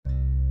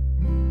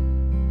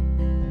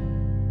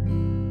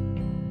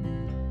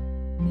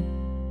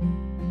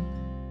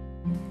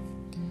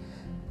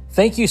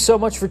Thank you so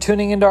much for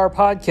tuning into our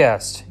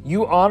podcast.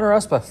 You honor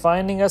us by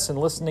finding us and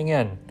listening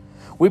in.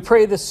 We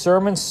pray this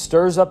sermon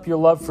stirs up your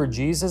love for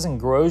Jesus and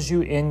grows you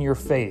in your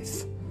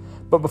faith.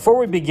 But before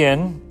we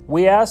begin,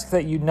 we ask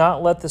that you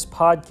not let this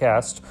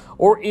podcast,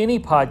 or any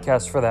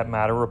podcast for that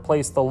matter,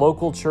 replace the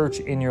local church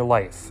in your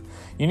life.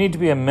 You need to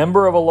be a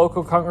member of a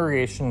local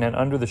congregation and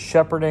under the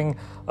shepherding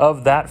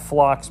of that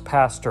flock's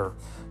pastor.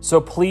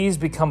 So please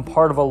become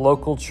part of a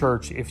local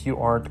church if you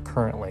aren't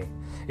currently.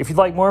 If you'd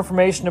like more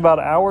information about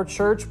our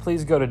church,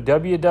 please go to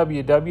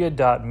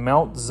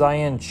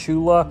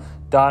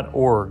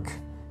www.mountzionchula.org.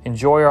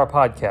 Enjoy our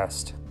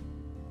podcast.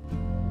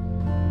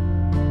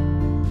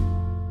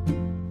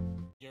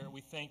 Garrett,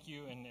 we thank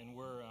you, and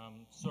we're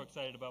so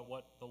excited about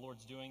what the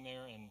Lord's doing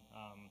there. And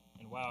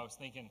wow, I was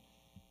thinking,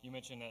 you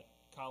mentioned that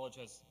college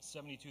has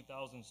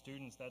 72,000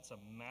 students. That's a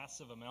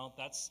massive amount.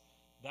 That's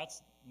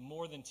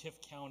more than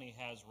Tift County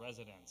has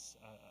residents.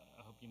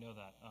 I hope you know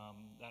that.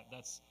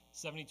 That's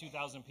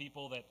 72,000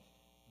 people that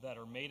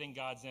are made in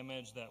God's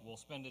image, that will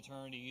spend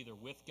eternity either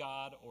with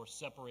God or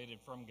separated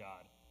from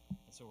God.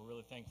 And so we're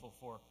really thankful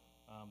for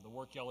the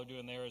work y'all are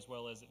doing there, as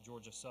well as at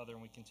Georgia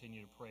Southern. We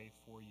continue to pray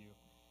for you.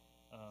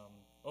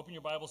 Open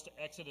your Bibles to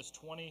Exodus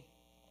 20.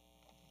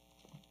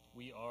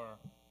 We are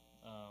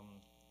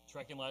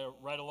trekking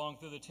right along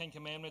through the Ten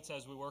Commandments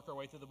as we work our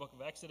way through the book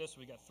of Exodus.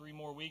 We got 3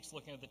 more weeks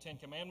looking at the Ten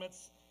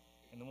Commandments,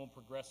 and then we'll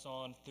progress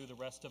on through the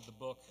rest of the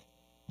book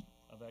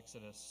of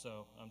Exodus.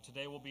 So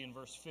today we'll be in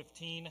verse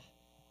 15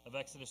 of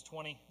Exodus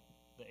 20,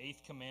 the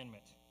 8th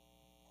commandment.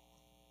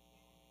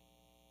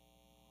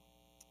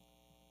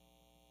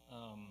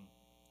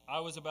 I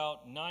was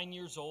about 9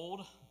 years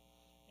old,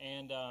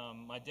 and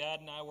my dad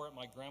and I were at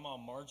my Grandma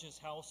Marge's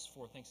house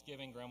for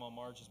Thanksgiving. Grandma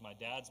Marge is my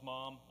dad's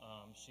mom.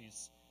 She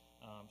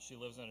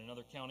lives in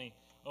another county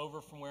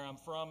over from where I'm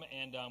from,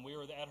 and we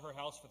were at her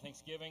house for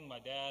Thanksgiving. My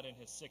dad and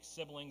his 6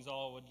 siblings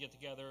all would get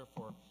together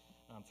for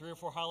 3 or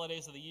 4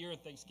 holidays of the year, and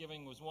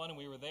Thanksgiving was one, and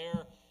we were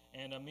there,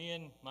 and me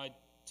and my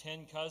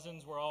 10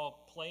 cousins were all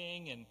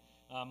playing, and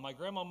my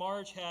Grandma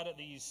Marge had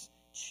these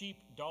cheap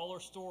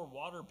dollar store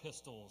water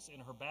pistols in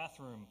her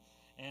bathroom,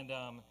 and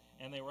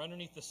they were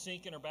underneath the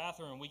sink in her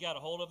bathroom. We got a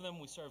hold of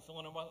them. We started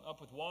filling them up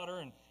with water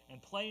and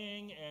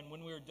playing, and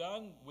when we were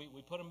done, we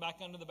put them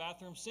back under the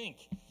bathroom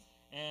sink.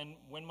 And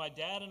when my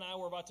dad and I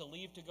were about to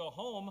leave to go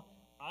home,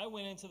 I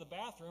went into the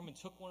bathroom and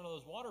took one of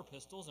those water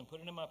pistols and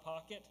put it in my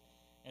pocket,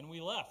 and we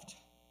left.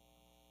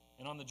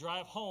 And on the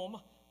drive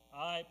home,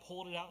 I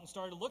pulled it out and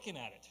started looking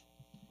at it.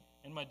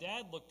 And my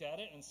dad looked at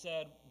it and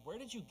said, "Where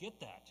did you get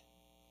that?"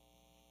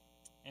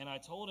 And I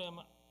told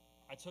him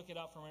I took it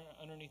out from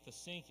underneath the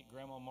sink at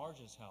Grandma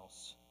Marge's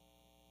house.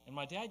 And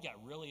my dad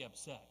got really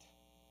upset.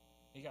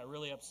 He got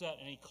really upset,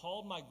 and he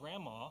called my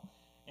grandma,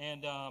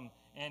 and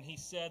he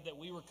said that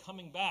we were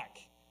coming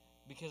back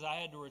because I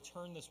had to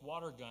return this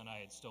water gun I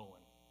had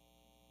stolen.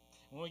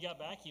 When we got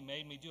back, he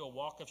made me do a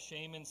walk of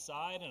shame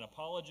inside and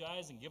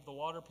apologize and give the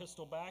water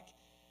pistol back,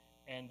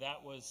 and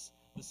that was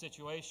the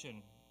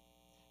situation.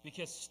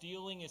 Because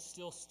stealing is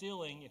still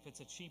stealing if it's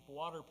a cheap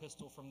water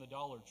pistol from the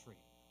Dollar Tree.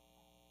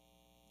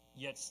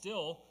 Yet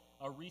still,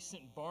 a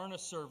recent Barna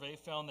survey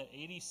found that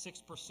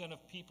 86%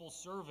 of people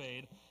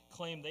surveyed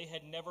claimed they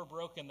had never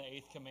broken the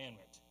 8th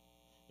commandment.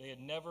 They had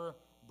never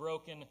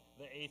broken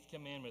the 8th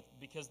commandment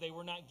because they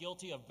were not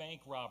guilty of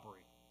bank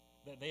robbery.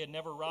 That they had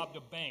never robbed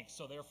a bank,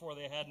 so therefore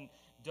they hadn't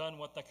done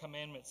what the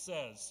commandment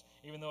says.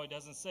 Even though it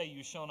doesn't say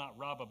you shall not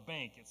rob a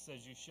bank, it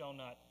says you shall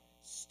not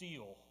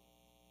steal.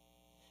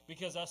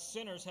 Because us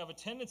sinners have a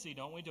tendency,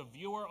 don't we, to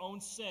view our own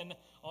sin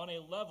on a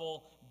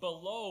level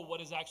below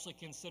what is actually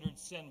considered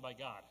sin by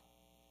God.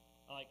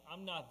 Like,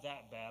 I'm not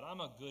that bad.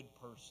 I'm a good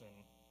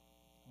person.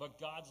 But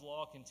God's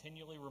law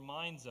continually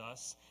reminds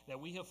us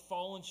that we have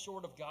fallen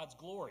short of God's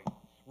glory.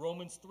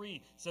 Romans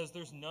 3 says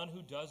there's none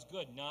who does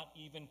good, not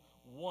even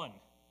one.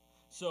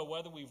 So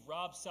whether we've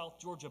robbed South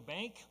Georgia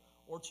Bank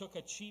or took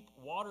a cheap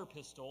water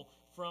pistol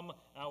from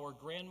our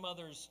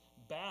grandmother's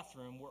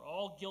bathroom, we're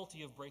all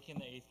guilty of breaking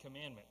the 8th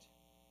commandment.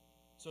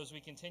 So as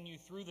we continue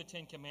through the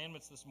 10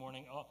 commandments this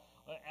morning,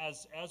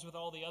 as with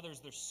all the others,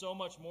 there's so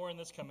much more in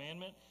this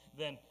commandment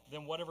than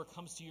whatever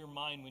comes to your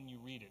mind when you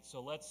read it. So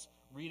let's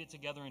read it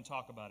together and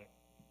talk about it.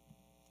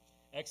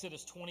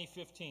 Exodus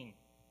 20:15.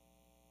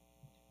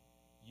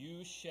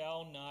 You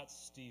shall not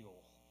steal.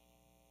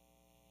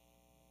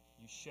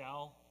 You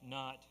shall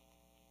not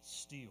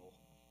steal.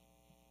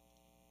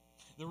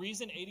 The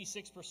reason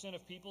 86%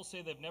 of people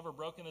say they've never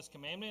broken this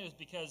commandment is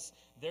because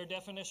their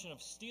definition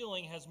of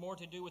stealing has more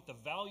to do with the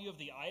value of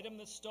the item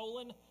that's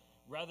stolen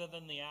rather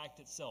than the act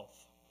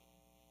itself.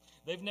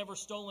 They've never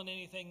stolen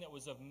anything that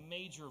was of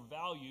major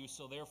value,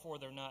 so therefore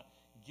they're not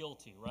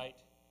guilty, right?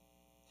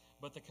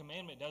 But the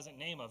commandment doesn't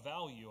name a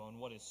value on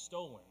what is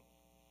stolen.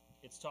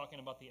 It's talking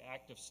about the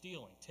act of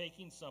stealing,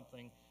 taking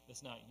something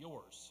that's not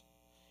yours.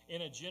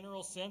 In a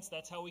general sense,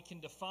 that's how we can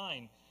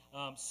define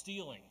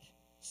stealing.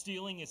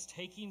 Stealing is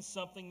taking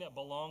something that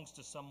belongs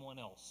to someone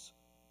else.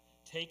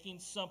 Taking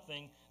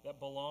something that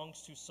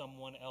belongs to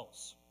someone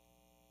else.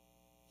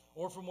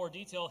 Or for more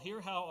detail,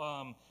 hear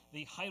how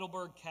the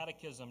Heidelberg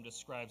Catechism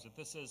describes it.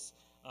 This is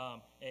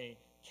a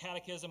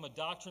catechism, a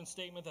doctrine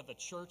statement that the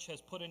church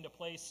has put into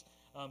place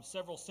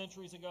several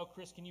centuries ago.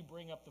 Chris, can you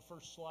bring up the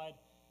first slide?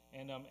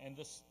 And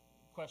this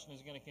question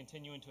is going to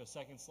continue into a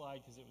second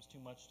slide because it was too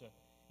much to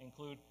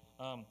include.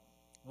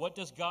 What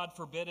does God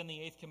forbid in the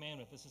 8th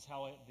commandment? This is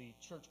how the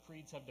church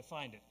creeds have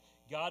defined it.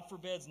 God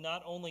forbids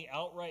not only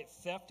outright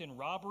theft and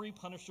robbery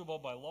punishable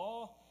by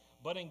law,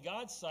 but in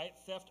God's sight,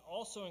 theft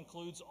also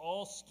includes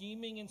all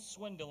scheming and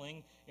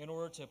swindling in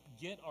order to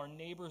get our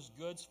neighbor's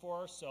goods for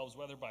ourselves,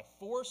 whether by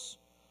force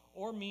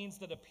or means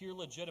that appear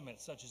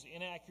legitimate, such as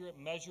inaccurate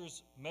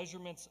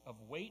measurements of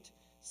weight,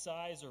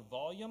 size, or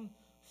volume,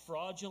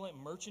 fraudulent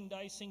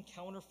merchandising,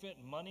 counterfeit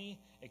money,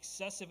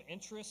 excessive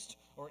interest,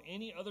 or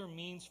any other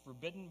means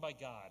forbidden by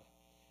God.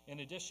 In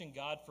addition,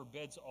 God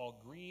forbids all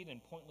greed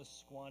and pointless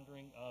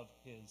squandering of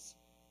his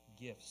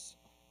gifts.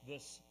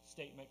 This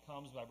statement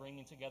comes by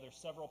bringing together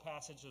several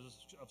passages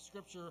of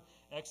Scripture: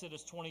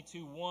 Exodus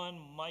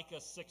 22:1, Micah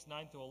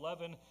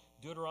 6:9-11,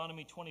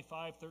 Deuteronomy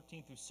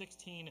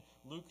 25:13-16,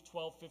 Luke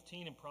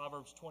 12:15, and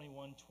Proverbs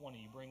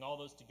 21:20. You bring all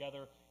those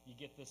together, you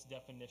get this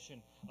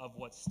definition of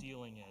what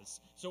stealing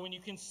is. So when you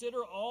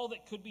consider all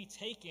that could be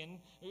taken,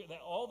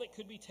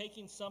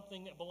 taking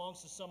something that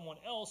belongs to someone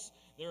else,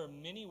 there are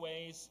many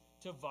ways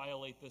to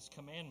violate this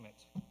commandment.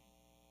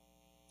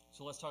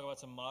 So let's talk about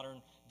some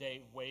modern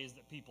day ways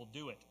that people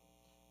do it.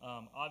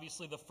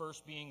 Obviously, the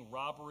first being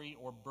robbery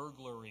or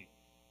burglary.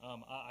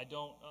 I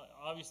don't,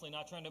 obviously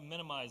not trying to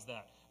minimize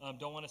that.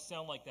 Don't want to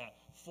sound like that.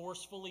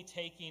 Forcefully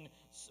taking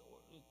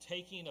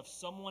of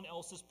someone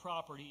else's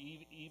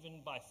property,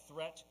 even by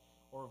threat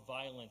or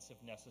violence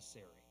if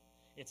necessary.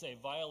 It's a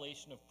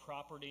violation of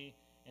property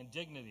and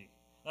dignity.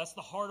 That's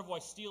the heart of why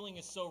stealing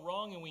is so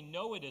wrong, and we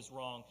know it is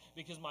wrong,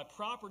 because my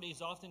property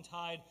is often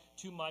tied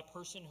to my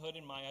personhood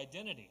and my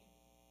identity.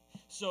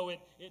 So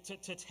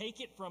to take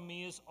it from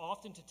me is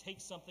often to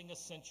take something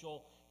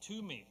essential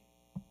to me.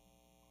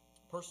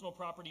 Personal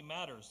property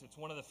matters. It's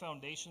one of the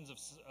foundations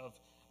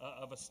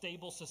of a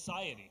stable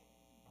society.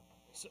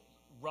 So,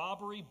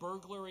 robbery,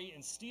 burglary,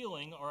 and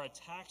stealing are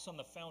attacks on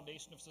the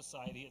foundation of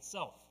society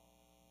itself.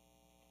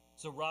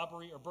 So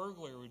robbery or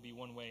burglary would be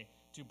one way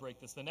to break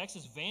this. The next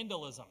is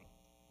vandalism.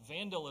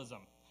 Vandalism.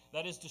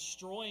 That is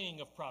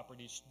destroying of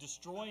property,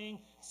 destroying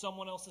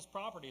someone else's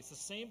property. It's the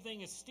same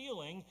thing as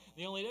stealing.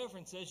 The only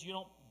difference is you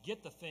don't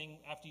get the thing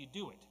after you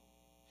do it.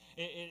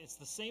 It's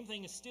the same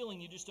thing as stealing,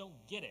 you just don't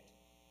get it.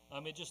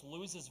 It just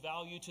loses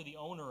value to the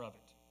owner of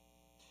it.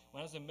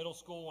 When I was in middle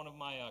school, one of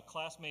my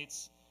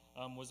classmates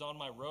was on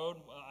my road.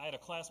 I had a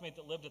classmate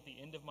that lived at the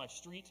end of my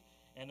street,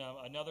 and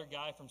another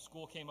guy from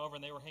school came over,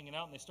 and they were hanging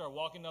out, and they started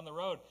walking down the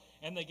road.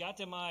 And they got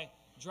to my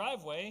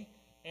driveway,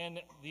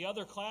 and the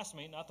other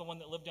classmate, not the one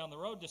that lived down the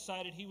road,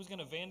 decided he was going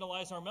to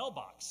vandalize our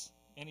mailbox.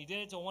 And he did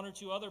it to one or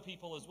two other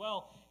people as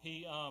well.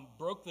 He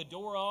broke the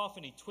door off,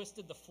 and he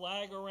twisted the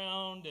flag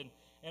around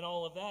and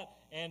all of that,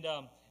 and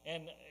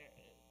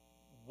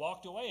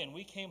walked away. And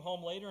we came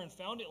home later and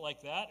found it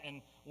like that.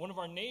 And one of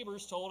our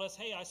neighbors told us,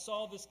 hey, I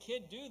saw this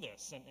kid do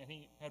this. And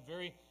he had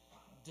very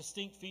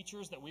distinct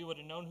features that we would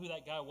have known who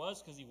that guy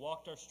was because he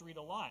walked our street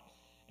a lot.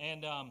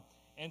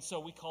 And so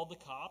we called the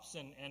cops,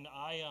 and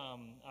I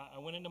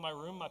went into my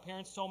room. My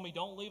parents told me,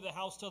 don't leave the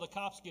house till the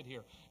cops get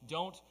here.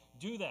 Don't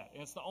do that.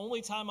 And it's the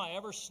only time I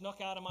ever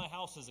snuck out of my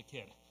house as a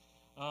kid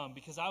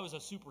because I was a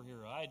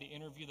superhero. I had to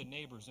interview the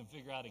neighbors and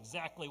figure out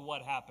exactly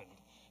what happened.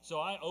 So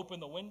I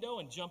opened the window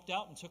and jumped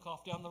out and took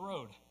off down the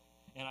road.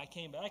 And I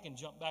came back and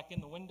jumped back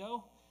in the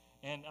window.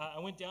 And I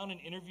went down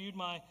and interviewed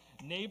my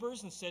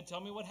neighbors and said,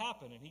 tell me what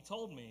happened. And he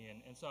told me.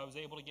 And so I was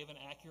able to give an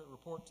accurate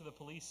report to the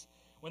police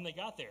when they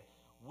got there.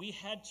 We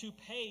had to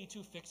pay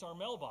to fix our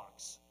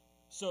mailbox.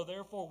 So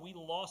therefore, we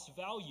lost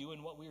value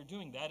in what we were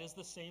doing. That is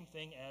the same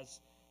thing as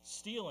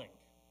stealing.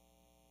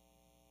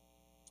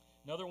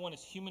 Another one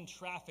is human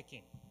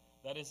trafficking.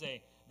 That is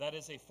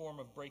a form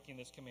of breaking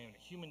this commandment.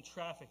 Human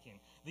trafficking.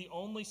 The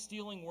only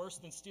stealing worse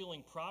than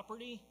stealing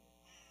property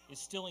is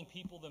stealing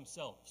people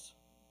themselves.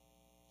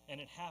 And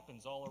it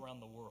happens all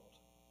around the world.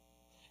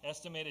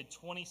 Estimated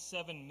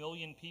 27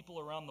 million people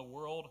around the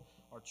world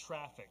are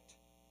trafficked.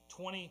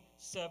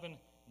 27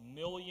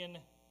 million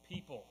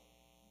people.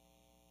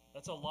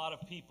 That's a lot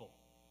of people.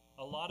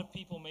 A lot of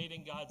people made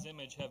in God's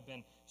image have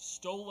been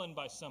stolen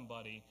by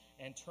somebody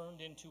and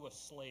turned into a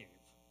slave.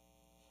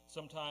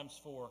 Sometimes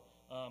for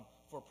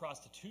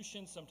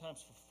prostitution,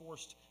 sometimes for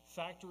forced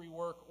factory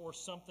work or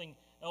something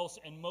else.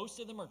 And most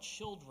of them are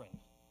children.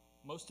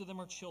 Most of them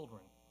are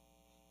children.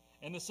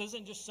 And this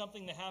isn't just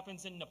something that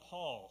happens in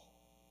Nepal.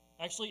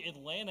 Actually,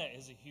 Atlanta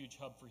is a huge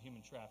hub for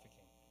human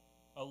trafficking.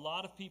 A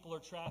lot of people are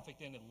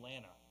trafficked in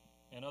Atlanta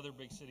and other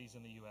big cities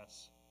in the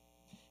U.S.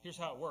 Here's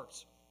how it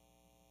works,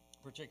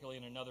 particularly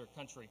in another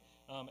country.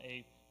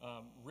 A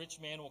rich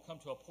man will come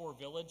to a poor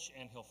village,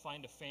 and he'll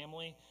find a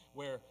family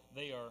where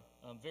they are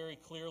very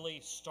clearly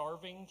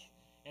starving,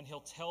 and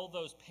he'll tell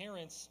those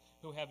parents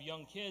who have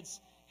young kids,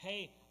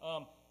 hey,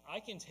 I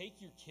can take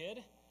your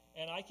kid,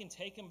 and I can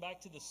take them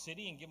back to the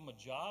city and give them a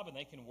job, and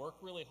they can work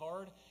really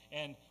hard,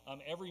 and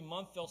every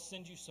month they'll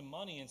send you some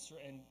money,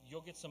 and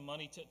you'll get some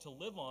money to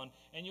live on,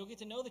 and you'll get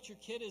to know that your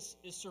kid is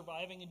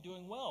surviving and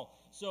doing well.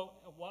 So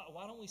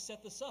why don't we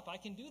set this up? I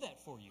can do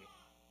that for you.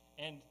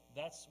 And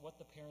that's what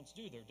the parents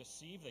do. They're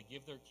deceived. They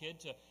give their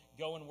kid to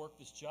go and work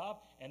this job,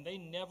 and they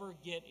never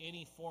get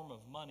any form of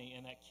money,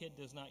 and that kid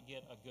does not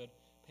get a good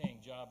paying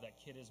job. That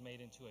kid is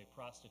made into a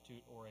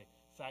prostitute or a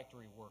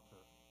factory worker.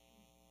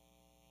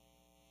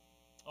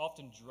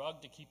 Often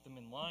drugged to keep them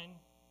in line,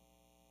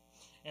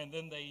 and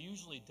then they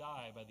usually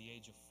die by the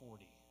age of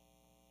 40,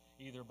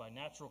 either by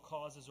natural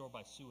causes or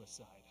by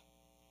suicide.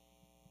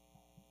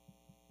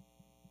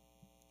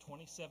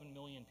 27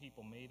 million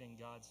people made in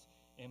God's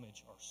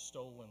image are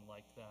stolen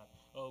like that.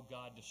 Oh,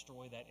 God,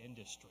 destroy that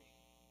industry.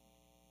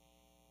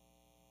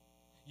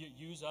 You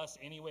use us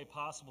any way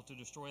possible to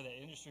destroy that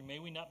industry. May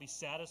we not be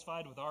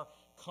satisfied with our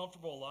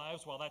comfortable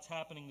lives while that's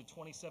happening to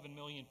 27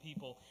 million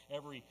people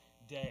every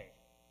day.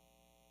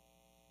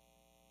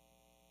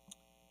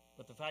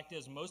 But the fact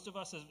is, most of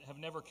us have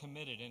never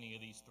committed any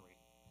of these three.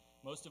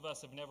 Most of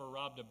us have never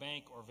robbed a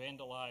bank or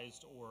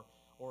vandalized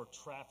or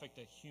trafficked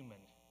a human.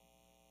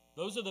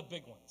 Those are the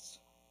big ones.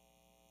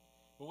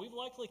 But we've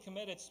likely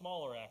committed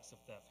smaller acts of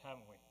theft,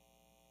 haven't we?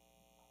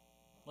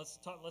 Let's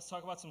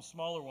talk about some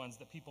smaller ones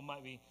that people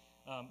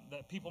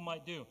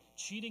might do.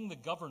 Cheating the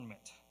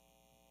government.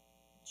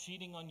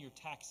 Cheating on your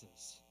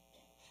taxes.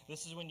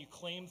 This is when you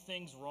claim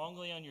things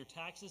wrongly on your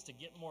taxes to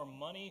get more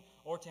money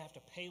or to have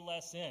to pay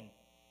less in.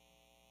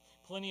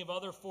 Plenty of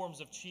other forms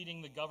of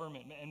cheating the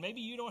government. And maybe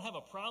you don't have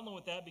a problem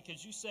with that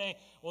because you say,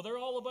 well, they're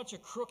all a bunch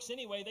of crooks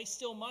anyway. They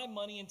steal my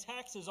money and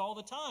taxes all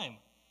the time.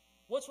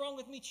 What's wrong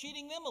with me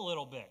cheating them a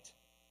little bit?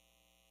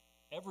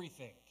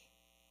 Everything.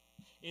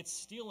 It's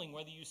stealing,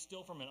 whether you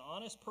steal from an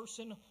honest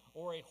person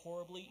or a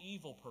horribly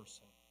evil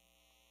person.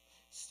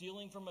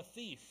 Stealing from a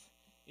thief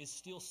is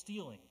still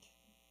stealing.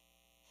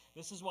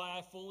 This is why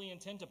I fully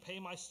intend to pay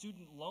my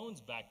student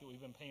loans back that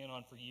we've been paying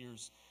on for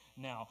years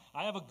now.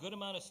 I have a good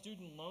amount of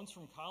student loans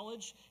from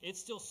college. It's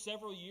still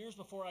several years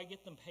before I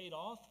get them paid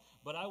off,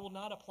 but I will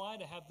not apply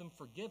to have them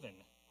forgiven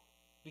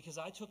because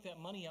I took that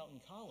money out in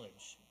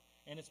college,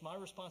 and it's my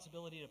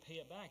responsibility to pay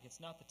it back.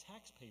 It's not the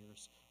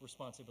taxpayer's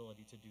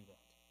responsibility to do that.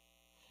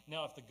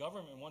 Now, if the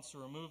government wants to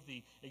remove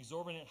the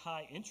exorbitant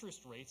high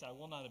interest rates, I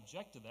will not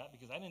object to that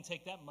because I didn't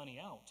take that money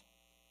out.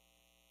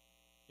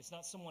 It's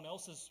not someone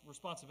else's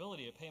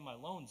responsibility to pay my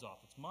loans off.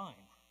 It's mine.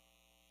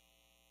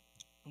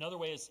 Another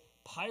way is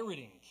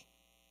pirating.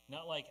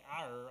 Not like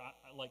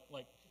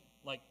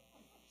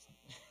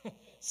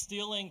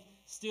stealing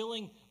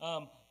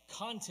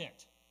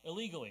content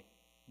illegally.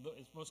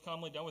 It's most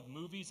commonly done with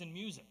movies and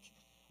music.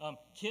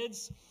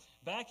 Kids,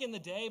 back in the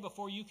day,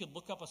 before you could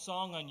look up a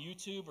song on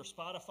YouTube or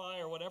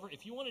Spotify or whatever,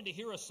 if you wanted to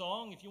hear a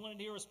song, if you wanted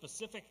to hear a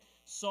specific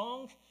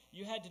song,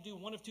 you had to do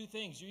one of two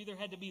things. You either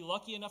had to be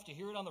lucky enough to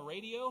hear it on the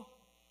radio,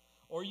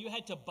 or you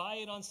had to buy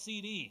it on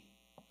CD.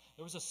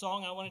 There was a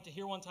song I wanted to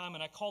hear one time,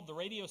 and I called the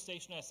radio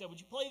station, and I said, would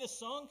you play this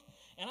song?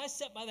 And I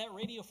sat by that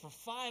radio for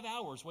 5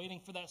 hours waiting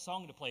for that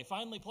song to play.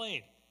 Finally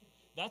played.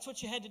 That's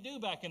what you had to do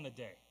back in the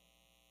day.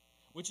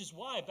 Which is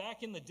why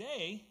back in the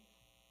day,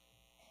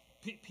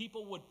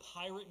 people would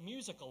pirate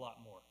music a lot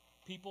more.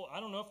 People, I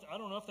don't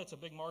know if that's a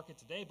big market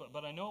today,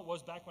 but I know it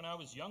was back when I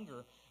was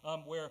younger,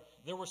 where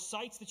there were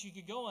sites that you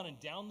could go on and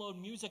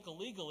download music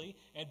illegally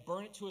and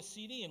burn it to a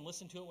CD and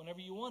listen to it whenever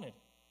you wanted.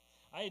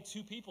 I had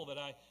two people that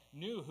I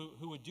knew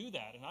who would do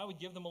that, and I would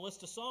give them a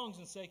list of songs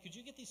and say, could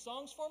you get these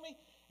songs for me?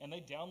 And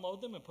they'd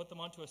download them and put them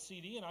onto a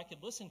CD, and I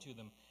could listen to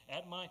them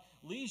at my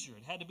leisure.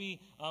 It had to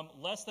be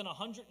less than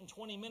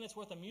 120 minutes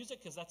worth of music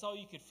because that's all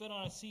you could fit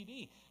on a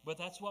CD, but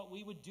that's what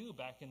we would do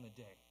back in the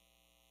day.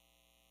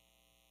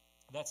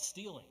 That's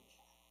stealing.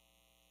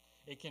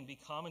 It can be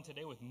common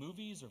today with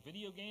movies or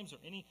video games or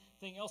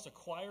anything else,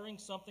 acquiring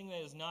something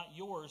that is not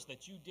yours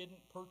that you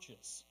didn't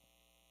purchase.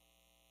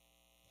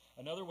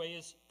 Another way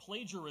is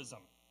plagiarism.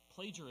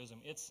 Plagiarism.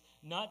 It's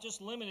not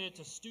just limited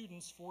to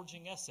students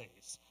forging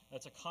essays.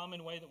 That's a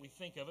common way that we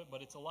think of it,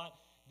 but it's a lot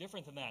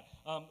different than that.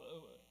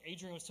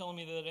 Adrienne was telling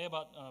me the other day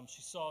about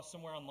she saw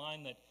somewhere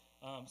online that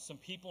some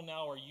people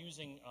now are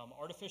using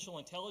artificial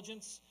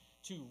intelligence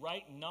to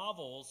write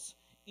novels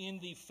in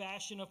the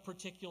fashion of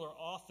particular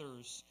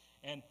authors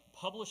and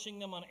publishing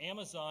them on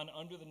Amazon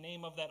under the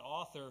name of that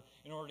author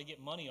in order to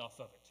get money off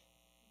of it.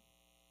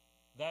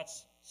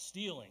 That's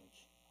stealing.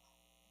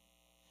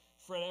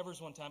 Fred Evers,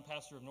 one time,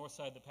 pastor of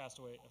Northside that passed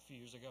away a few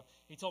years ago,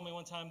 he told me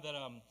one time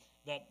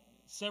that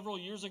several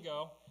years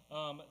ago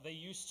they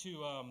used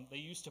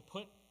to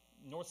put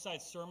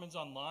Northside sermons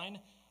online,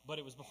 but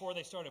it was before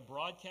they started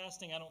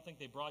broadcasting. I don't think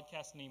they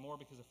broadcast anymore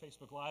because of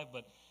Facebook Live,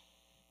 but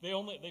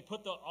they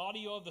put the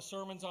audio of the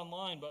sermons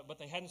online, but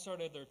they hadn't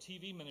started their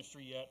TV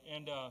ministry yet.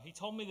 And he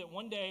told me that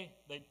one day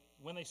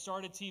when they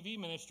started TV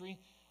ministry,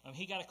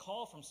 he got a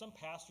call from some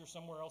pastor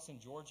somewhere else in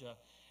Georgia,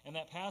 and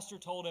that pastor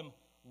told him,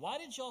 why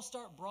did y'all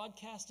start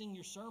broadcasting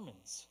your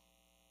sermons?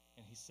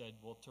 And he said,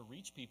 well, to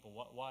reach people.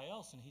 Why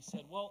else? And he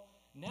said, well,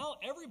 now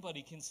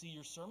everybody can see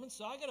your sermons,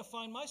 so I got to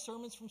find my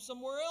sermons from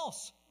somewhere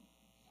else.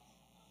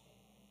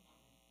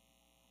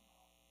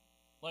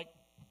 Like,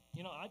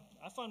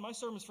 I find my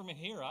sermons from in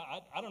here.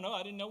 I don't know.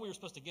 I didn't know we were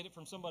supposed to get it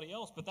from somebody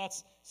else, but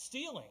that's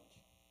stealing.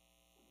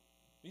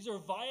 These are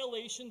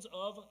violations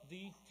of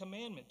the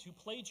commandment, to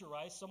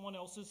plagiarize someone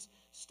else's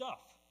stuff.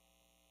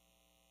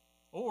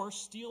 Or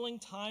stealing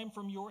time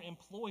from your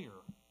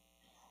employer.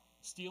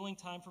 Stealing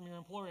time from your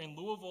employer. In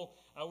Louisville,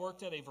 I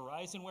worked at a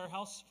Verizon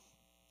warehouse,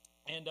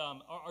 and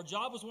our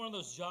job was one of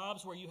those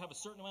jobs where you have a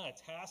certain amount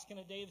of tasks in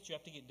a day that you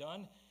have to get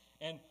done.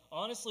 And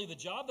honestly, the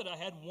job that I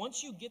had,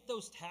 once you get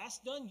those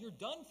tasks done, you're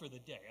done for the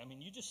day. I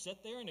mean, you just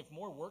sit there, and if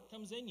more work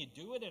comes in, you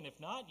do it, and if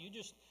not, you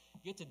just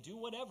get to do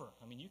whatever.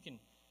 I mean, you can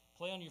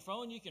play on your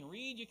phone, you can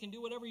read, you can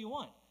do whatever you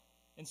want.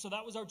 And so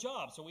that was our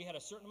job. So we had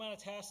a certain amount of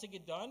tasks to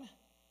get done.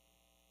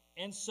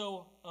 And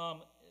so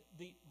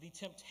the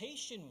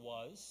temptation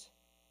was,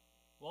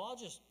 well,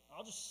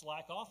 I'll just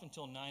slack off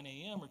until 9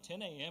 a.m. or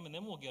 10 a.m. and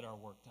then we'll get our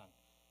work done.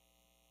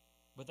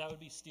 But that would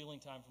be stealing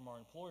time from our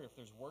employer. If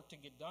there's work to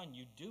get done,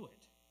 you do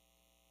it.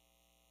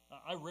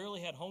 I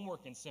rarely had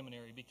homework in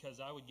seminary because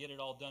I would get it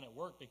all done at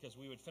work because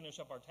we would finish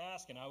up our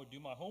task and I would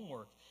do my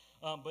homework.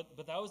 But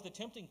that was the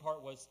tempting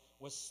part was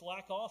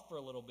slack off for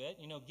a little bit,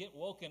 get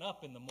woken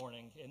up in the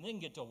morning and then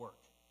get to work.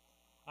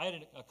 I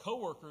had a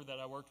coworker that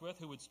I worked with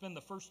who would spend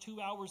the first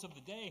 2 hours of the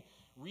day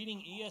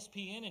reading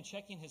ESPN and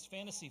checking his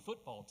fantasy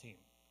football team.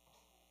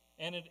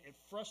 And it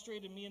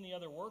frustrated me and the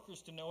other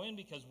workers to no end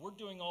because we're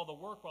doing all the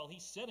work while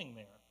he's sitting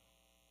there.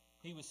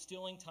 He was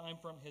stealing time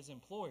from his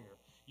employer.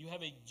 You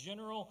have a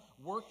general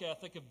work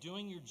ethic of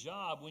doing your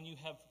job when you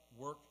have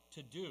work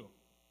to do.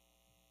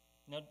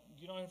 Now,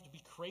 you don't have to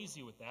be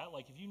crazy with that.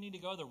 Like, if you need to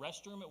go to the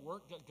restroom at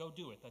work, go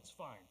do it. That's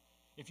fine.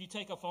 If you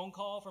take a phone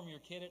call from your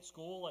kid at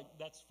school,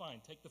 that's fine.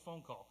 Take the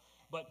phone call.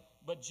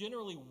 But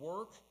generally,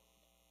 work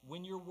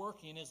when you're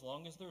working as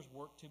long as there's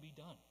work to be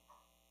done.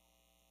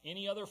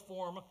 Any other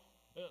form,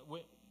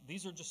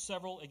 these are just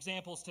several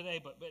examples today,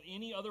 but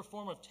any other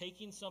form of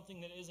taking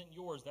something that isn't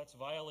yours, that's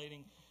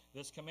violating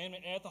this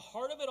commandment. And at the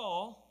heart of it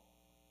all,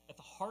 at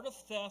the heart of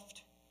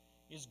theft,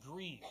 is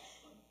greed.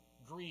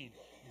 Greed.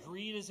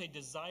 Greed is a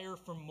desire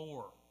for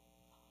more.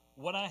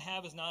 What I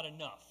have is not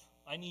enough.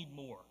 I need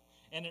more.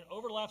 And it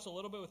overlaps a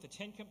little bit with the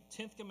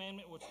 10th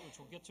commandment, which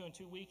we'll get to in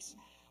 2 weeks.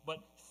 But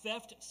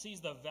theft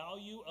sees the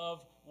value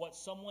of what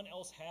someone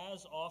else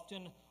has,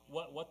 often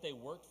what they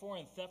worked for,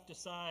 and theft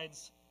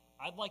decides,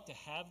 I'd like to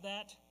have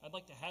that. I'd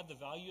like to have the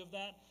value of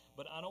that,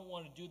 but I don't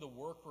want to do the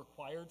work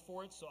required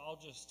for it, so I'll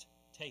just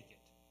take it.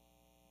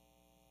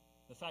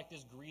 The fact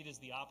is, greed is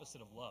the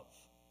opposite of love.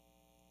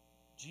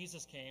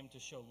 Jesus came to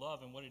show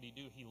love, and what did he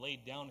do? He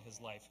laid down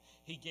his life.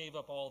 He gave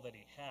up all that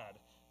he had.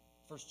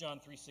 1 John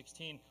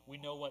 3:16, we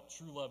know what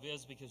true love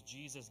is because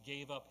Jesus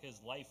gave up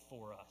his life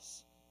for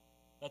us.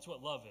 That's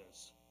what love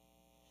is.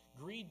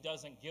 Greed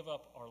doesn't give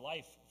up our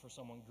life for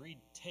someone. Greed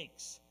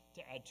takes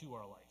to add to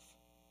our life.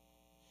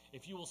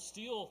 If you will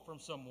steal from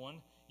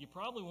someone, you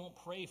probably won't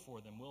pray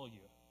for them, will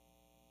you?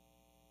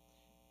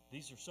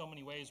 These are so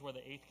many ways where the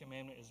 8th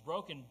commandment is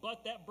broken,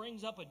 but that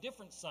brings up a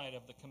different side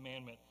of the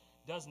commandment,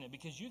 doesn't it?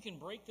 Because you can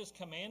break this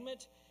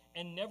commandment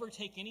and never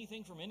take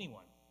anything from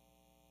anyone.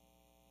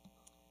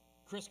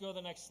 Chris, go to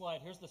the next slide.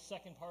 Here's the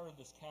second part of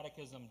this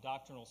catechism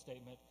doctrinal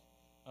statement.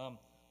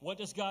 What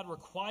does God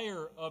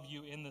require of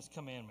you in this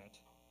commandment?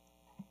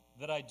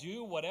 That I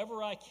do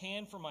whatever I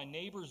can for my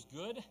neighbor's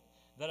good,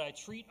 that I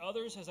treat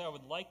others as I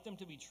would like them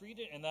to be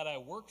treated, and that I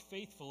work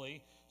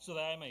faithfully so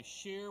that I may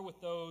share with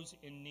those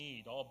in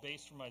need. All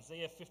based from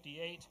Isaiah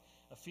 58,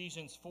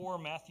 Ephesians 4,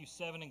 Matthew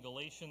 7, and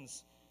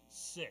Galatians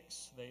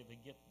 6. They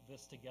get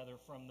this together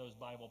from those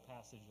Bible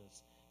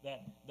passages.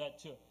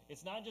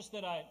 It's not just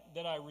that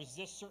I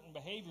resist certain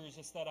behaviors,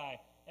 it's that I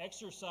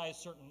exercise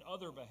certain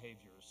other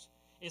behaviors.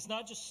 It's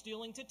not just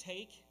stealing to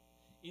take,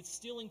 it's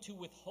stealing to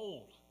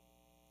withhold.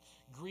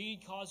 Greed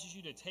causes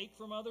you to take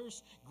from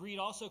others. Greed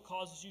also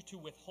causes you to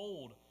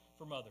withhold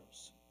from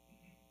others.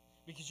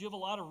 Because you have a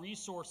lot of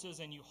resources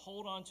and you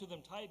hold on to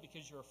them tight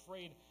because you're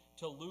afraid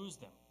to lose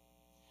them.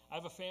 I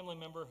have a family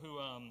member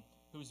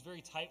who's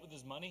very tight with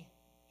his money.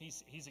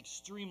 He's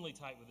extremely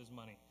tight with his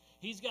money.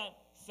 He's got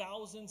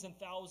thousands and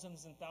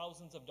thousands and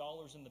thousands of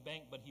dollars in the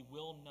bank, but he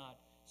will not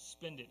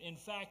spend it. In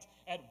fact,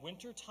 at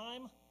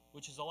wintertime,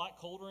 which is a lot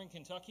colder in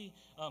Kentucky,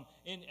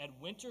 at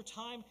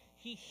wintertime,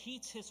 he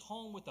heats his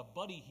home with a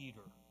buddy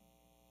heater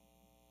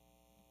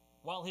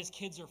while his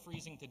kids are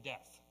freezing to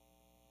death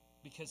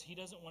because he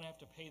doesn't want to have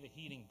to pay the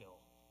heating bill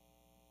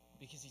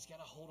because he's got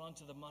to hold on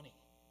to the money.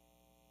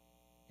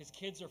 His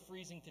kids are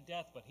freezing to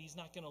death, but he's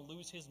not going to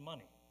lose his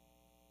money.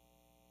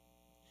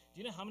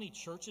 Do you know how many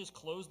churches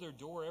close their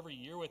door every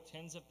year with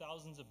tens of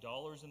thousands of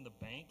dollars in the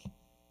bank?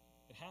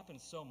 It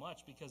happens so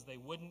much because they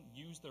wouldn't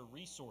use their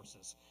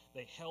resources.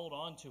 They held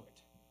on to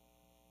it.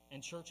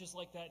 And churches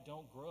like that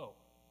don't grow.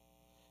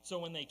 So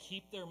when they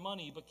keep their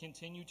money but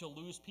continue to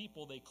lose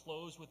people, they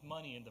close with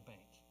money in the bank.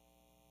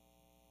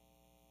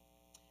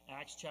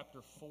 Acts chapter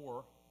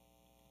 4,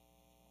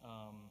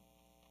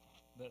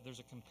 there's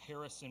a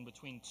comparison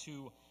between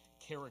two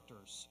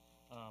characters,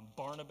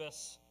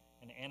 Barnabas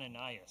and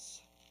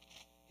Ananias.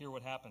 Hear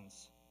what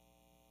happens.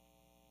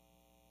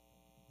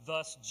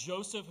 Thus,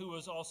 Joseph, who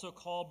was also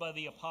called by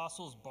the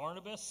apostles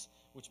Barnabas,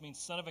 which means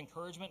son of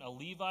encouragement, a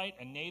Levite,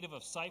 a native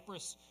of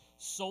Cyprus,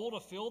 sold a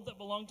field that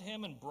belonged to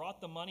him and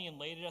brought the money and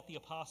laid it at the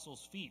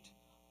apostles' feet.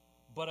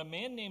 But a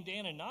man named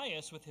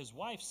Ananias with his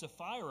wife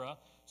Sapphira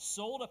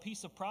sold a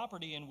piece of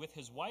property, and with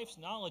his wife's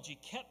knowledge he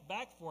kept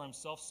back for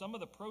himself some of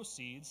the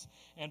proceeds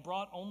and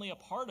brought only a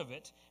part of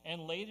it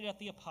and laid it at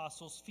the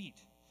apostles' feet.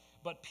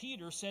 But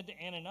Peter said to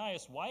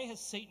Ananias, "Why has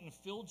Satan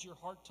filled your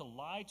heart to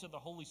lie to the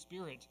Holy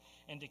Spirit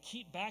and to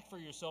keep back for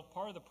yourself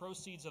part of the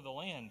proceeds of the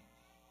land?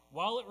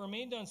 While it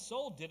remained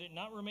unsold, did it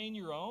not remain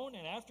your own?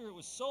 And after it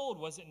was sold,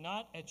 was it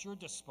not at your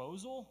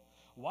disposal?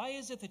 Why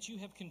is it that you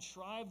have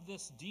contrived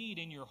this deed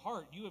in your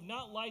heart? You have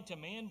not lied to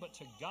man, but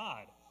to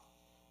God."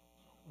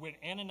 When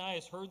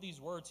Ananias heard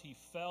these words, he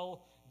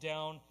fell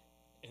down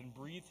and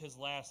breathed his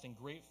last, and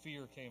great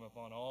fear came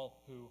upon all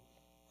who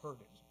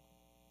heard it.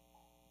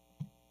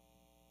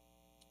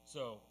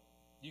 So,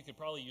 you could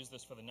probably use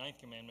this for the 9th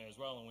commandment as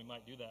well, and we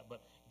might do that.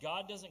 But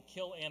God doesn't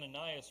kill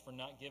Ananias for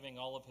not giving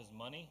all of his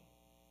money.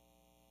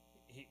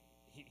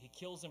 He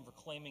kills him for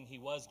claiming he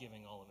was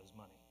giving all of his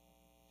money,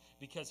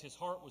 because his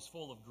heart was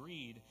full of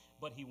greed,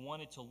 but he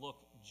wanted to look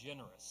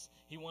generous.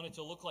 He wanted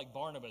to look like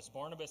Barnabas.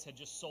 Barnabas had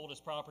just sold his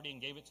property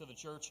and gave it to the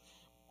church.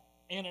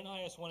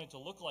 Ananias wanted to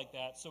look like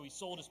that, so he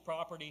sold his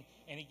property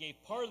and he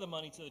gave part of the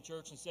money to the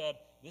church and said,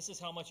 "This is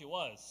how much it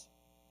was,"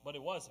 but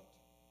it wasn't.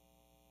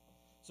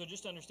 So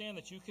just understand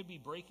that you could be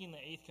breaking the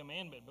 8th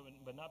commandment,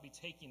 but not be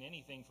taking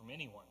anything from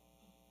anyone,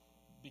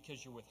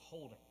 because you're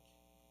withholding.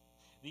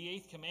 The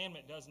 8th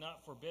commandment does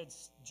not forbid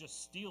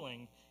just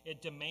stealing,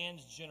 it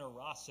demands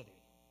generosity.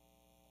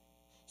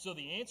 So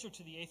the answer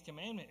to the 8th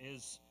commandment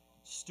is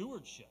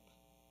stewardship.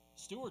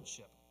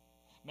 Stewardship.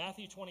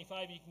 Matthew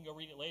 25, you can go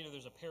read it later.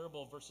 There's a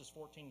parable, verses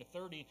 14 to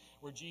 30,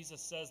 where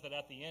Jesus says that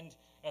at the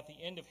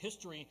end of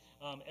history,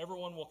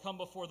 everyone will come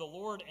before the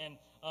Lord, and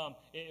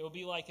it will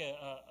be like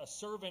a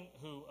servant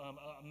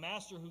a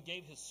master who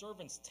gave his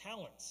servants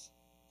talents.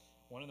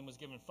 One of them was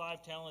given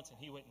 5 talents, and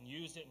he went and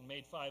used it and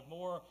made 5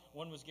 more.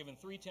 One was given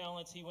 3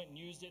 talents, he went and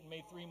used it and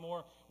made 3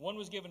 more. One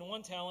was given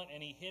 1 talent,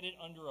 and he hid it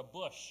under a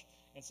bush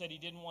and said he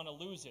didn't want to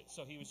lose it,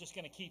 so he was just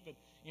going to keep it,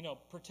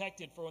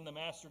 protected for when the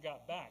master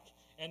got back.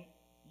 And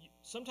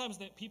sometimes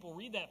people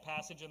read that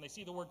passage and they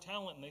see the word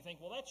talent and they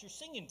think, well, that's your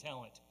singing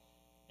talent,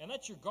 and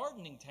that's your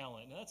gardening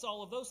talent, and that's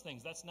all of those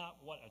things. That's not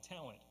what a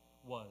talent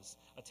was.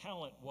 A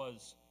talent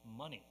was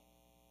money.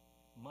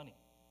 Money.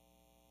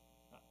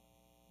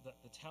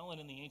 The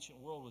talent in the ancient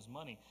world was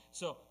money.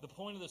 So the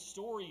point of the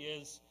story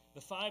is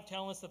the 5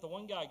 talents that the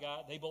one guy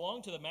got, they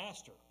belonged to the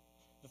master.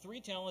 The 3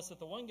 talents that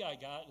the one guy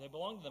got, they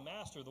belonged to the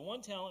master. The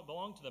 1 talent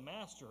belonged to the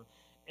master.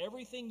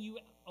 Everything you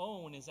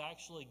own is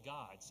actually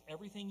God's.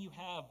 Everything you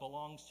have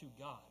belongs to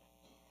God.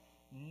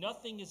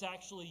 Nothing is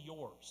actually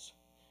yours.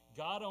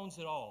 God owns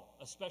it all,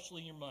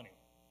 especially your money.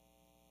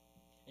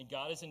 And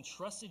God has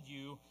entrusted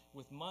you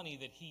with money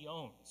that He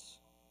owns.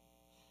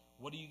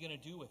 What are you going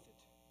to do with it?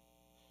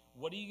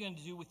 What are you going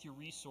to do with your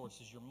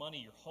resources, your money,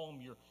 your home,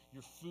 your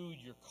food,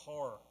 your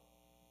car?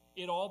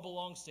 It all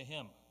belongs to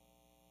Him.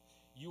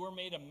 You are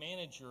made a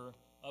manager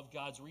of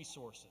God's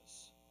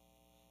resources.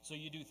 So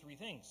you do 3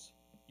 things.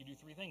 You do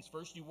 3 things.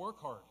 First, you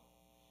work hard.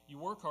 You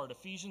work hard.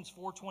 Ephesians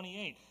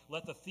 4:28.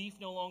 Let the thief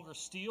no longer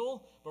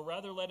steal, but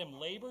rather let him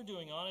labor,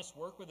 doing honest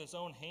work with his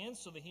own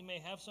hands, so that he may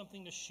have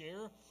something to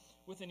share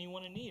with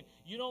anyone in need.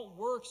 You don't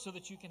work so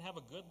that you can have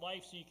a good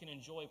life, so you can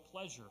enjoy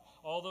pleasure,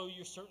 although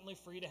you're certainly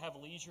free to have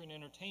leisure and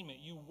entertainment.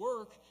 You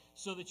work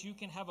so that you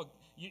can have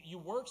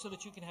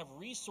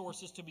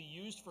resources to be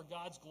used for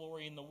God's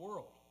glory in the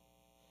world.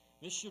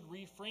 This should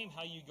reframe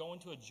how you go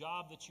into a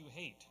job that you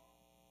hate.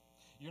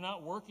 You're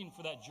not working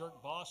for that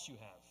jerk boss you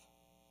have.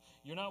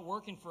 You're not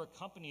working for a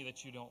company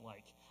that you don't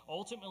like.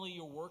 Ultimately,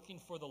 you're working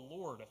for the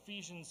Lord.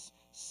 Ephesians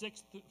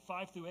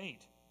 5-8.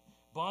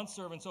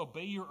 Bondservants,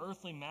 obey your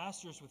earthly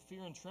masters with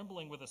fear and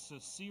trembling, with a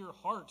sincere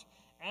heart,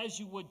 as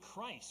you would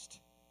Christ.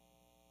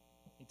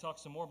 He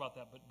talks some more about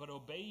that, but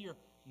obey your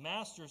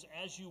masters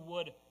as you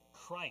would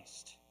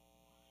Christ.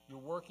 You're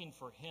working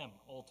for Him,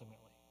 ultimately.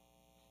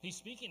 He's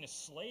speaking to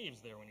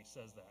slaves there when he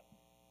says that.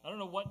 I don't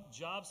know what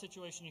job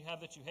situation you have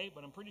that you hate,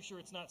 but I'm pretty sure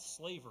it's not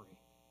slavery.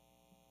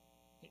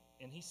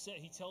 And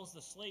he tells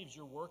the slaves,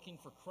 you're working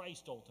for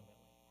Christ ultimately.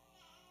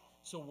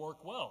 So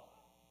work well,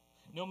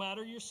 no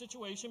matter your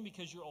situation,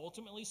 because you're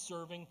ultimately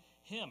serving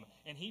Him.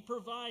 And He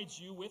provides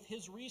you with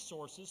His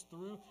resources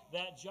through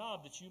that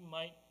job that you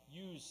might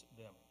use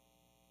them.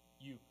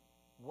 You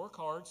work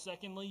hard.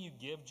 Secondly, you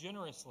give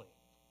generously.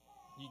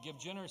 You give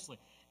generously.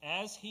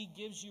 As He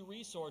gives you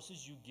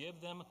resources, you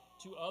give them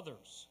to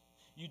others.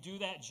 You do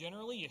that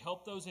generally. You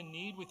help those in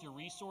need with your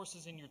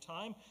resources and your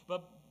time.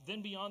 But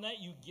then beyond that,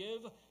 you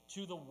give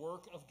to the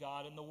work of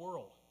God in the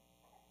world.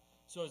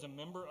 So as a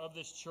member of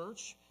this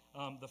church,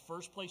 the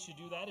first place you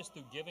do that is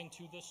through giving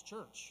to this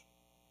church.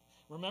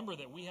 Remember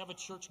that we have a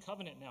church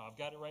covenant now. I've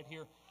got it right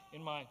here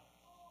in my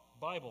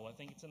Bible. I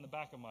think it's in the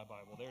back of my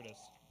Bible. There it is.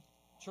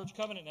 church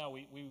covenant now.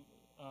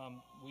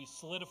 We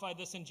solidified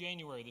this in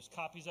January. There's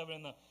copies of it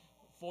in the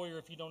foyer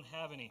if you don't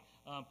have any.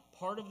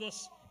 Part of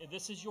this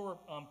is your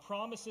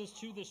promises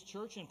to this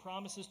church and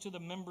promises to the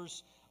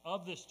members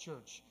of this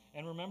church.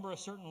 And remember a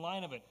certain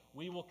line of it.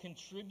 We will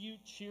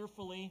contribute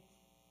cheerfully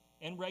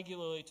and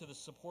regularly to the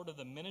support of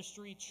the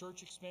ministry,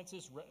 church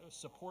expenses,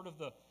 support of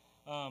the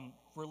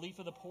relief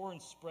of the poor,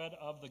 and spread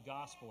of the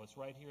gospel. It's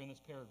right here in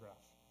this paragraph.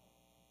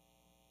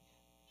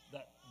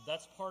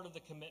 That's part of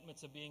the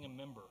commitments of being a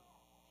member.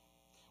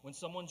 When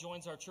someone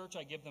joins our church,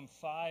 I give them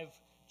 5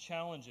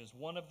 challenges.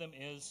 One of them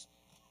is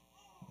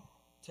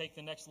take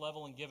the next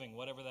level in giving,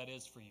 whatever that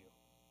is for you.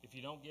 If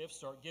you don't give,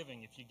 start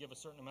giving. If you give a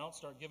certain amount,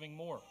 start giving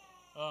more.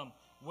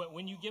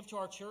 When you give to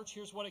our church,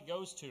 here's what it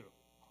goes to.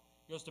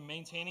 It goes to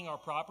maintaining our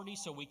property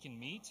so we can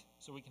meet,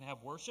 so we can have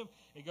worship.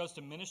 It goes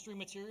to ministry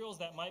materials.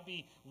 That might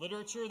be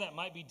literature. That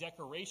might be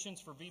decorations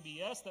for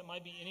VBS. That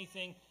might be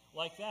anything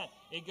like that.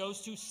 It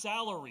goes to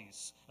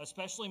salaries,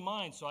 especially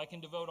mine, so I can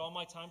devote all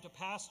my time to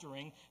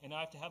pastoring and I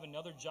have to have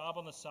another job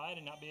on the side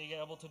and not being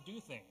able to do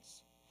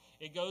things.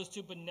 It goes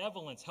to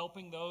benevolence,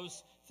 helping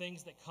those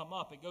things that come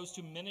up. It goes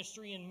to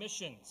ministry and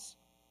missions.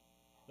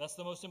 That's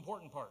the most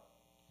important part.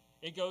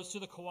 It goes to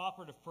the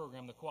cooperative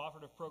program. The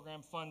cooperative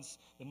program funds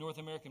the North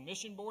American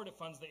Mission Board. It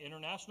funds the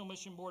International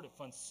Mission Board. It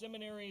funds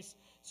seminaries,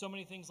 so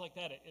many things like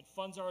that. It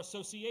funds our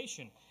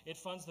association. It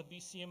funds the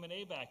BCM and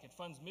ABAC. It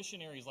funds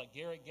missionaries like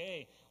Garrett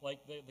Gay,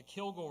 like the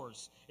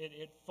Kilgores.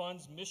 It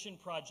funds mission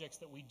projects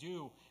that we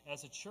do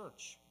as a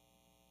church.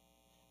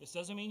 This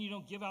doesn't mean you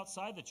don't give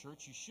outside the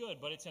church. You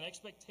should, but it's an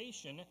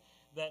expectation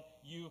that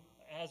you,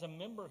 as a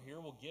member here,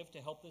 will give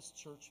to help this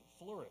church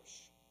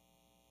flourish.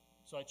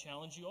 So I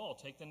challenge you all,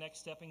 take the next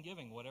step in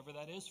giving, whatever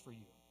that is for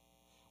you.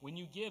 When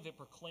you give, it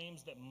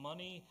proclaims that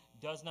money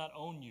does not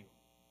own you.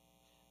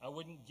 I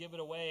wouldn't give it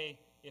away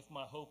if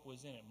my hope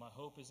was in it. My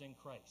hope is in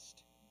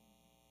Christ.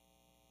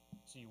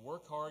 So you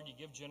work hard, you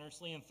give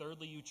generously, and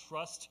thirdly, you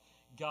trust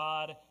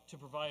God to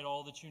provide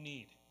all that you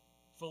need.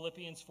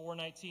 Philippians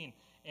 4:19,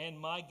 and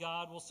my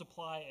God will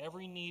supply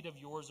every need of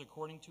yours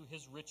according to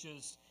his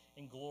riches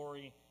and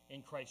glory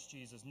in Christ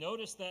Jesus.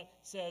 Notice that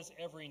says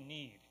every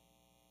need,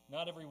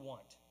 not every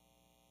want.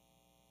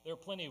 There are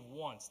plenty of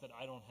wants that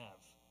I don't have.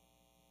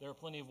 There are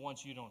plenty of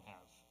wants you don't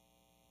have.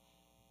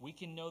 We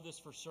can know this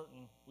for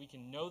certain. We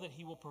can know that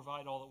he will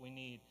provide all that we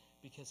need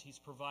because he's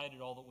provided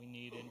all that we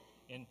need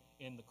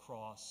in the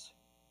cross.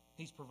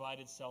 He's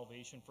provided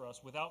salvation for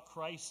us. Without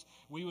Christ,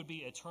 we would be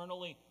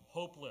eternally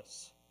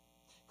hopeless.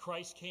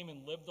 Christ came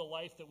and lived the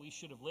life that we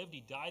should have lived.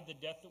 He died the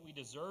death that we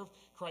deserve.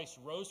 Christ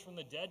rose from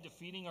the dead,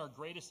 defeating our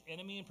greatest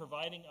enemy and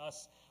providing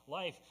us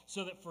life,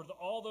 so that for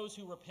all those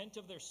who repent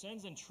of their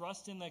sins and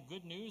trust in that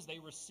good news, they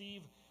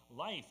receive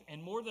life.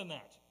 And more than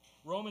that,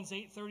 Romans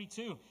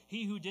 8:32,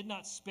 he who did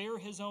not spare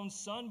his own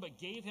son but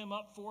gave him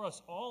up for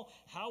us all,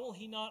 how will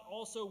he not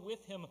also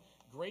with him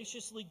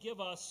graciously give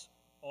us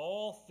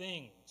all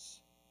things?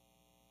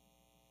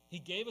 He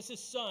gave us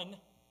his son.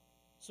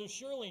 So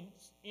surely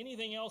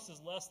anything else is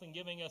less than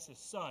giving us his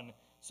son.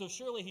 So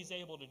surely he's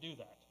able to do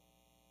that.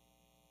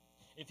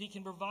 If he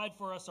can provide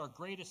for us our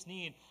greatest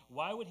need,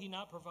 why would he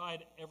not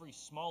provide every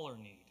smaller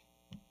need?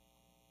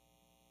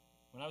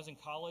 When I was in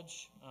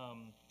college,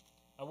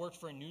 I worked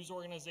for a news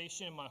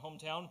organization in my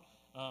hometown.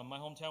 My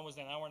hometown was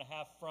an hour and a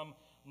half from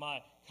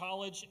my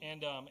college,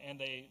 and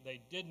they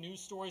did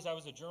news stories. I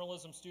was a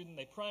journalism student.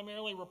 They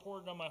primarily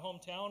reported on my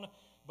hometown,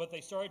 but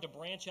they started to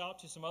branch out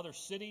to some other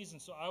cities,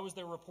 and so I was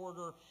their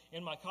reporter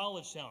in my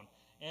college town.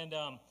 And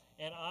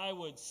I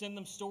would send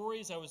them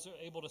stories. I was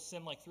able to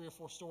send like 3 or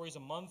 4 stories a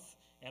month,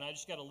 and I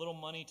just got a little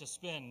money to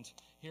spend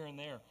here and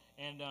there.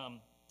 And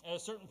at a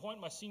certain point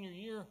in my senior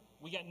year,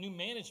 we got new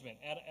management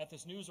at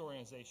this news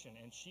organization,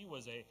 and she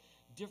was a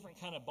different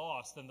kind of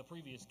boss than the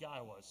previous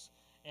guy was.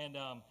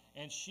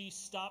 And she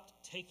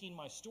stopped taking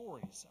my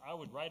stories. I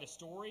would write a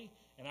story,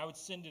 and I would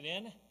send it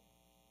in,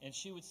 and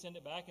she would send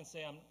it back and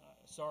say, I'm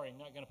sorry, I'm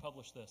not going to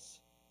publish this.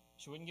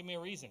 She wouldn't give me a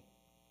reason.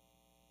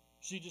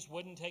 She just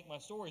wouldn't take my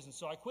stories, and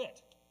so I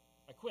quit.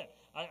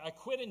 I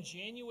quit in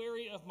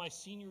January of my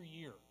senior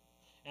year,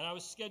 and I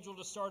was scheduled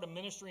to start a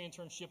ministry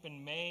internship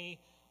in May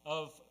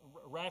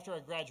right after I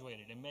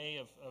graduated, in May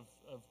of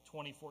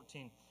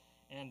 2014.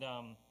 And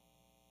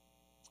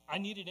I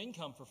needed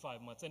income for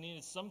 5 months. I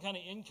needed some kind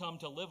of income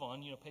to live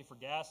on, pay for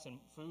gas and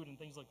food and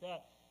things like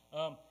that.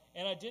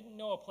 And I didn't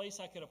know a place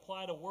I could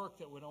apply to work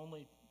that would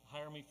only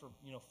hire me for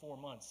 4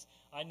 months.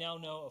 I now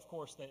know, of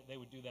course, that they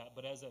would do that,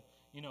 but as a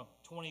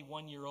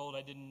 21-year-old,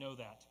 I didn't know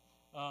that.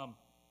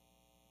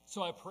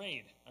 So I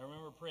prayed. I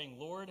remember praying,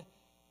 Lord,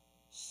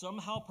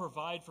 somehow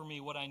provide for me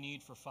what I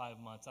need for 5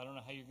 months. I don't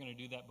know how you're going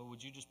to do that, but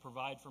would you just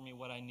provide for me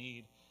what I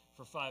need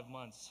for 5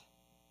 months?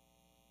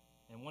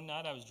 And one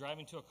night I was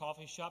driving to a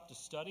coffee shop to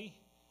study,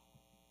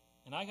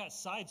 and I got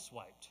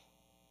sideswiped.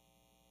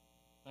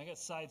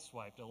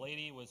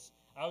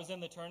 I was in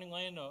the turning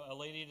lane. A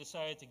lady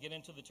decided to get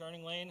into the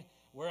turning lane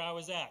where I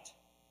was at,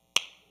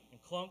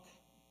 and clunk,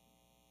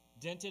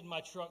 dented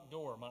my truck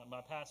door,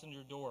 my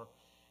passenger door.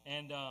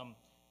 And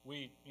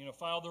we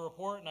filed the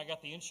report, and I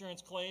got the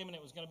insurance claim, and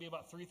it was going to be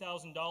about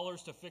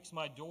 $3,000 to fix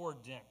my door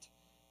dent.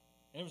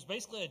 And it was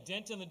basically a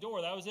dent in the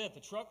door. That was it.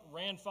 The truck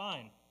ran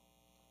fine.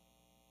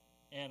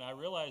 And I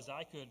realized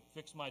I could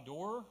fix my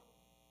door,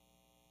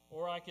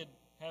 or I could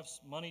have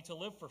money to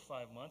live for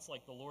 5 months,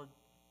 like the Lord,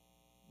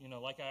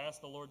 like I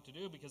asked the Lord to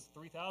do, because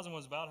 $3,000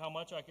 was about how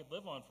much I could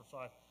live on for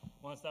 5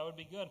 months. That would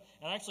be good.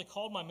 And I actually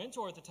called my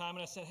mentor at the time,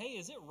 and I said, hey,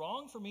 is it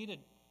wrong for me to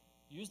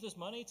use this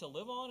money to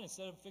live on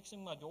instead of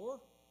fixing my door?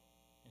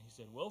 And he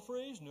said, well,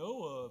 Fraser,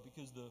 no,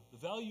 because the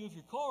value of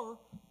your car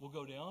will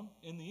go down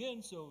in the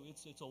end, so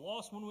it's a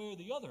loss one way or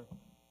the other.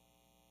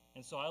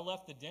 And so I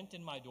left the dent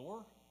in my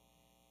door,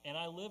 and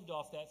I lived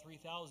off that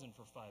 $3,000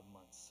 for 5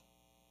 months.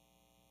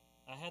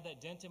 I had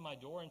that dent in my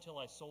door until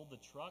I sold the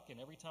truck, and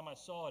every time I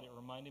saw it, it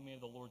reminded me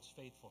of the Lord's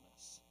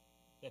faithfulness,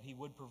 that He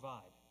would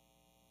provide.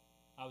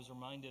 I was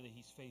reminded that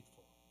He's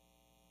faithful.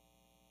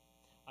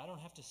 I don't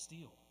have to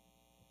steal.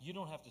 You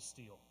don't have to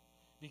steal,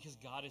 because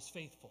God is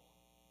faithful.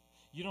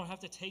 You don't have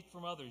to take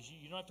from others.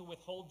 You don't have to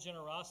withhold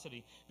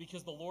generosity,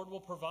 because the Lord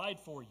will provide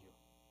for you.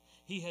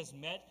 He has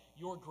met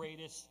your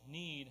greatest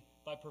need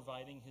by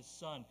providing His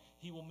Son.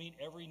 He will meet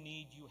every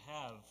need you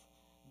have.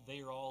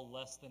 They are all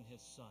less than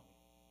His Son.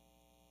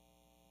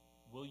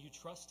 Will you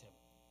trust Him?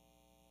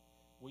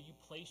 Will you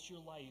place your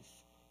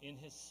life in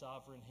His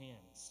sovereign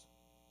hands?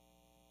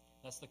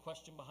 That's the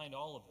question behind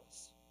all of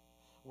this.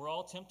 We're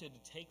all tempted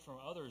to take from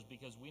others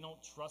because we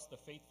don't trust the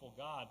faithful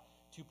God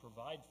to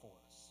provide for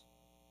us.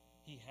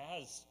 He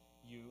has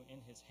you in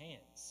His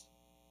hands.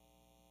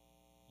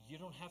 You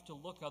don't have to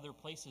look other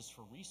places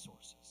for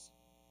resources.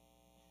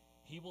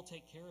 He will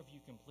take care of you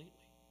completely.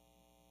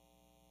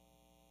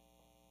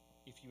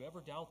 If you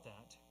ever doubt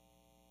that,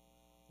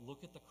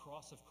 look at the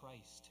cross of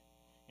Christ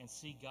and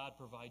see God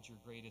provide your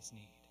greatest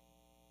need.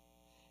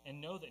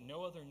 And know that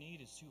no other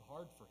need is too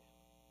hard for Him.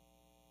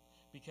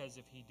 Because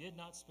if He did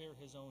not spare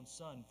His own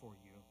Son for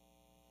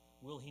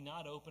you, will He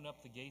not open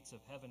up the gates of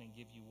heaven and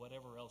give you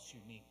whatever else you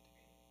need?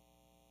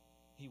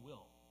 He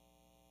will.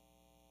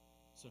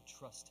 So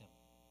trust Him.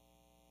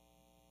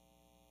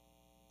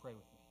 Pray with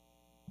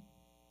me.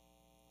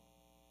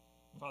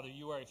 Father,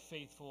 You are a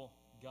faithful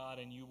God,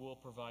 and You will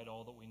provide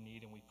all that we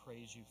need, and we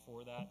praise You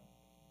for that.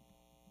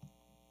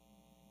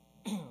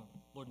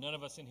 Lord, none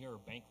of us in here are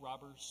bank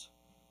robbers,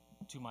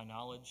 to my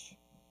knowledge.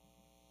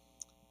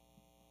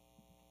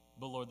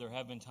 But Lord, there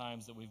have been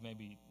times that we've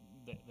maybe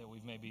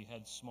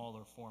had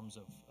smaller forms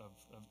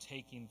of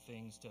taking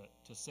things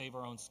to save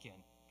our own skin.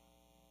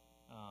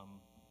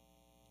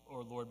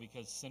 Or Lord,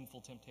 because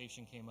sinful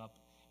temptation came up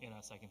in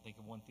us. I can think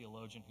of one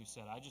theologian who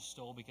said, I just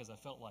stole because I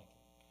felt like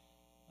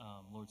it.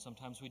 Lord,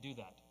 sometimes we do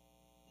that.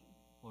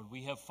 Lord,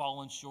 we have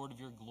fallen short of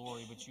Your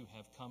glory, but You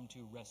have come to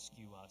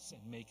rescue us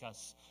and make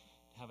us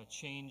have a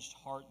changed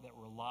heart that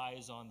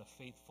relies on the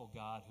faithful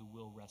God who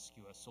will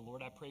rescue us. So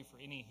Lord, I pray for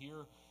any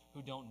here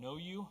who don't know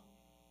You,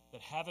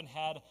 that haven't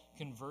had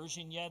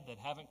conversion yet, that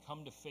haven't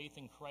come to faith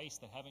in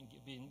Christ, that haven't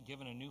been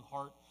given a new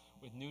heart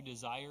with new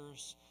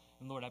desires.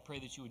 And Lord, I pray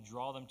that You would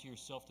draw them to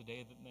Yourself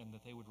today, and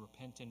that they would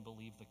repent and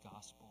believe the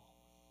gospel.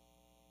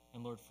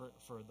 And Lord,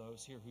 for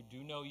those here who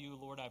do know You,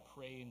 Lord, I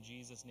pray in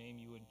Jesus' name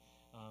You would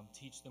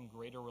teach them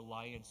greater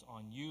reliance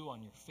on You,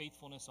 on Your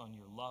faithfulness, on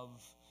Your love,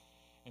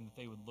 and that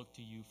they would look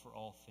to You for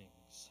all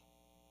things.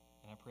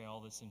 And I pray all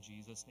this in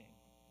Jesus' name.